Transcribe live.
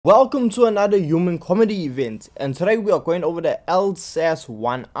Welcome to another Human Comedy event, and today we are going over the Alsace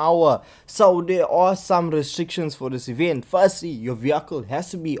 1 hour. So there are some restrictions for this event. Firstly, your vehicle has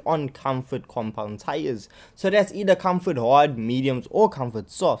to be on comfort compound tires. So that's either comfort hard, mediums or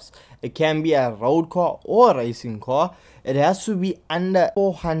comfort softs. It can be a road car or a racing car. It has to be under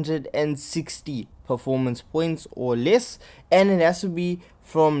 460 performance points or less, and it has to be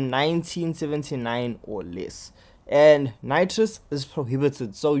from 1979 or less. And nitrous is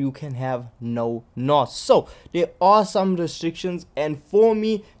prohibited, so you can have no NOS. So there are some restrictions, and for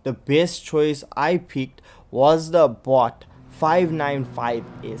me the best choice I picked was the bot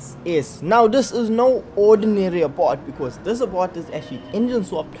 595SS. Now this is no ordinary bot, because this bot is actually engine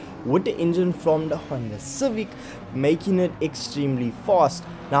swapped with the engine from the Honda Civic, making it extremely fast.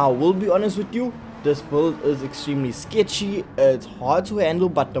 Now we'll be honest with you, this build is extremely sketchy, it's hard to handle,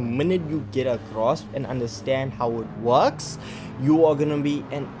 but the minute you get a grasp and understand how it works, you are gonna be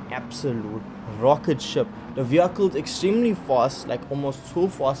an absolute rocket ship. The vehicle is extremely fast, like almost too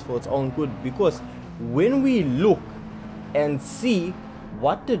fast for its own good, because when we look and see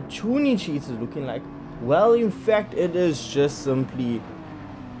what the tuning sheet is looking like, well, in fact it is just simply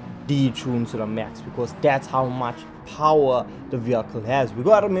detuned to the max, because that's how much power the vehicle has. We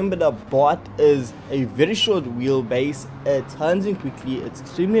gotta remember the bot is a very short wheelbase, it turns in quickly, it's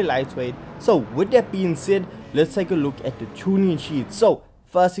extremely lightweight. So with that being said, let's take a look at the tuning sheet. So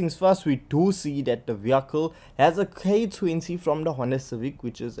first things first, we do see that the vehicle has a K20 from the Honda Civic,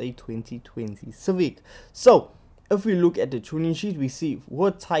 which is a 2020 Civic. So if we look at the tuning sheet, we see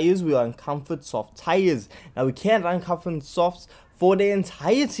what tires we are on comfort soft tires. Now we can't run comfort softs for the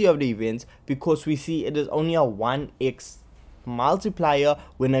entirety of the event, because we see it is only a 1x multiplier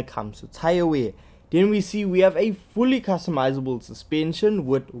when it comes to tire wear. Then we see we have a fully customizable suspension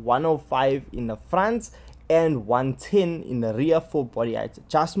with 105 in the front and 110 in the rear for body height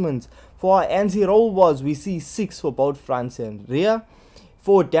adjustments. For our anti-roll bars, we see 6 for both front and rear.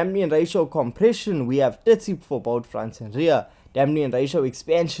 For damping ratio compression, we have 30 for both front and rear. Damping ratio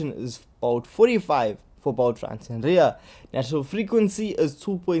expansion is about 45 for both front and rear. Natural frequency is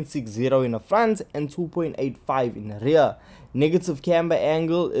 2.60 in the front and 2.85 in the rear. Negative camber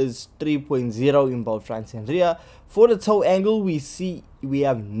angle is 3.0 in both front and rear. For the toe angle, we see we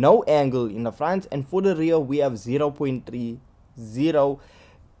have no angle in the front, and for the rear we have 0.30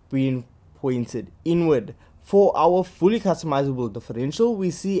 being pointed inward. For our fully customizable differential, we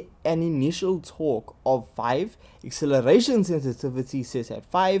see an initial torque of 5, acceleration sensitivity set at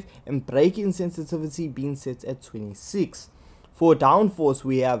 5, and braking sensitivity being set at 26. For downforce,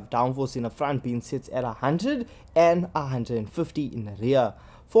 we have downforce in the front being set at 100 and 150 in the rear.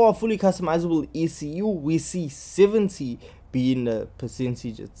 For our fully customizable ECU, we see 70 being the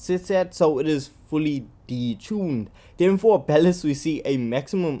percentage it sits at, so it is fully detuned. Then for ballast, we see a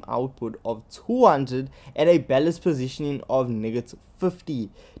maximum output of 200 and a ballast positioning of -50.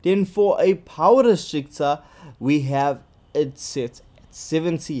 Then for a power restrictor, we have it set at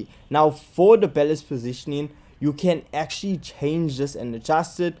 70. Now for the ballast positioning, you can actually change this and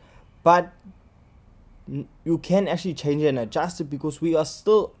adjust it, but you can actually change it and adjust it because we are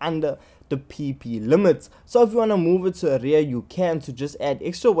still under the PP limits. So if you want to move it to the rear, you can, to just add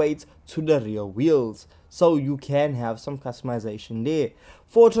extra weight to the rear wheels. So you can have some customization there.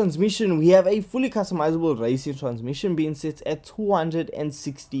 For transmission, we have a fully customizable racing transmission being set at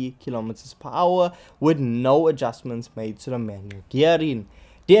 260 kilometers per hour with no adjustments made to the manual gearing.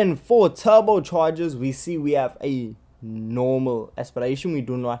 Then for turbochargers, we see we have a normal aspiration. We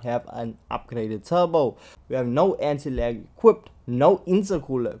do not have an upgraded turbo. We have no anti-lag equipped, no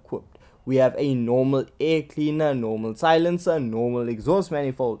intercooler equipped. We have a normal air cleaner, normal silencer, normal exhaust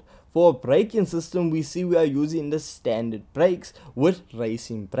manifold. For braking system, we see we are using the standard brakes with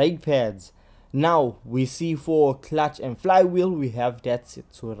racing brake pads. Now we see for clutch and flywheel, we have that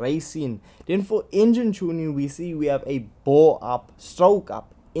set to racing. Then for engine tuning, we see we have a bore up, stroke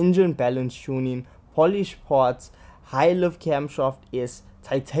up, engine balance tuning, polished parts, high lift camshaft S,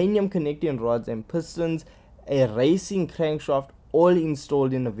 titanium connecting rods and pistons, a racing crankshaft, all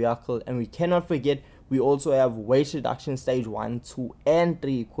installed in the vehicle. And we cannot forget, we also have weight reduction stage 1, 2 and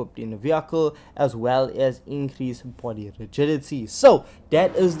 3 equipped in the vehicle, as well as increased body rigidity. So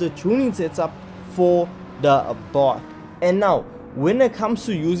that is the tuning setup for the bot. And now when it comes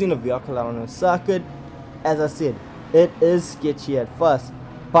to using a vehicle on a circuit, as I said, it is sketchy at first,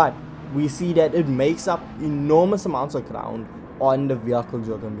 but we see that it makes up enormous amounts of ground on the vehicles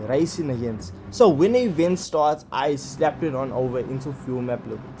you're going to be racing against. So when the event starts, I slapped it on over into fuel map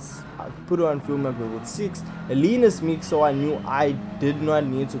levels. I put it on fuel map level 6, the leanest mix, so I knew I did not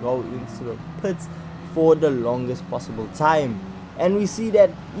need to go into the pits for the longest possible time. and we see that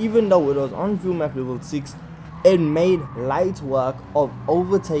even though it was on fuel map level 6, it made light work of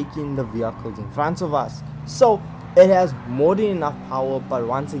overtaking the vehicles in front of us. So it has more than enough power, but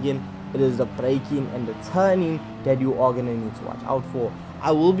once again, it is the braking and the turning that you are gonna need to watch out for.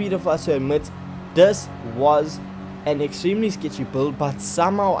 I will be the first to admit this was an extremely sketchy build, but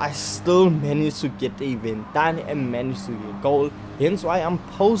somehow I still managed to get the event done and managed to get gold, hence why I'm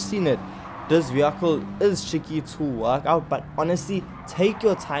posting it. This vehicle is tricky to work out, but honestly, take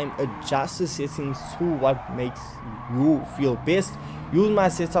your time, adjust the settings to what makes you feel best. Use my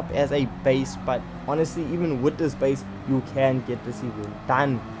setup as a base, but honestly, even with this base, you can get this event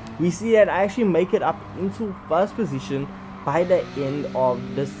done. We see that I actually make it up into first position by the end of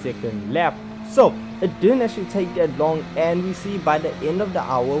the second lap. So it didn't actually take that long, and we see by the end of the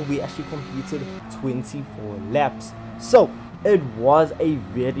hour, we actually completed 24 laps. So it was a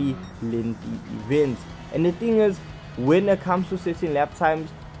very lengthy event, and the thing is, when it comes to setting lap times,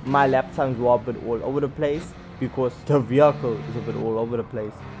 my lap times were a bit all over the place because the vehicle is a bit all over the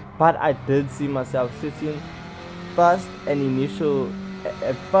place. But I did see myself setting first an initial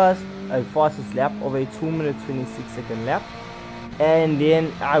at first a fastest lap of a 2 minute 26 second lap, and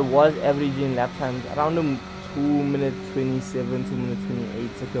then I was averaging lap times around the 2 minute 27 2 minute 28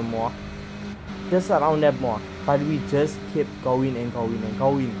 second mark, just around that mark. But we just kept going and going and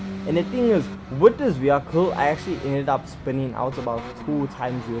going. And the thing is, with this vehicle, I actually ended up spinning out about 2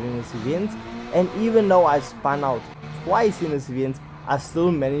 times during this event, and even though I spun out twice in this event, I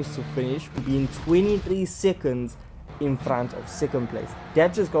still managed to finish being 23 seconds in front of second place.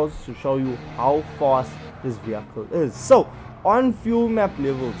 That just goes to show you how fast this vehicle is. So on fuel map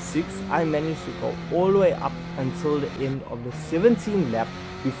level 6, I managed to go all the way up until the end of the 17th lap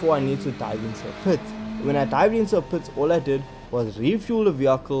before I need to dive into a pit. When I dived into a pit, all I did was refuel the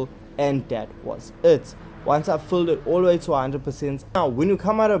vehicle, and that was it. Once I filled it all the way to 100%. Now when you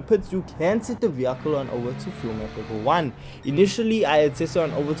come out of pits, you can set the vehicle on over to fuel map level 1. Initially I had set it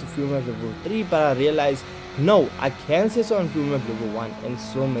on over to fuel map level 3, but I realized no, I can set it on fuel map level 1 and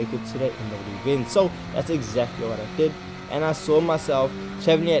still make it to the end of the event. So that's exactly what I did, and I saw myself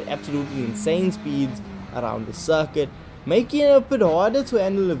traveling at absolutely insane speeds around the circuit, making it a bit harder to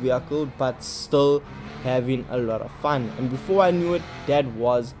handle the vehicle, but still having a lot of fun. And before I knew it, that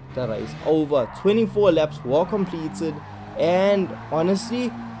was the race over. 24 laps were completed, and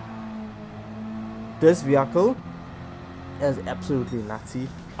honestly, this vehicle is absolutely nutty.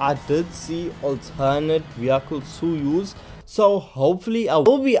 I did see alternate vehicles to use, so hopefully I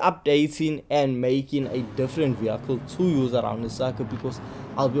will be updating and making a different vehicle to use around the circuit, because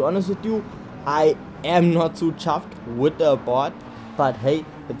I'll be honest with you, I am not too chuffed with the bot, but hey,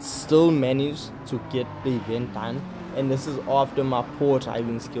 it still managed to get the event done, and this is after my poor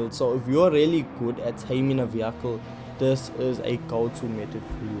driving skills. So if you're really good at taming a vehicle, this is a go-to method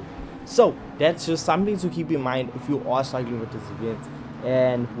for you. So that's just something to keep in mind if you are struggling with this event.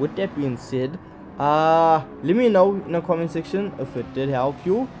 And with that being said, let me know in the comment section if it did help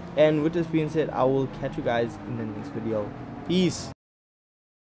you, and with this being said, I will catch you guys in the next video. Peace.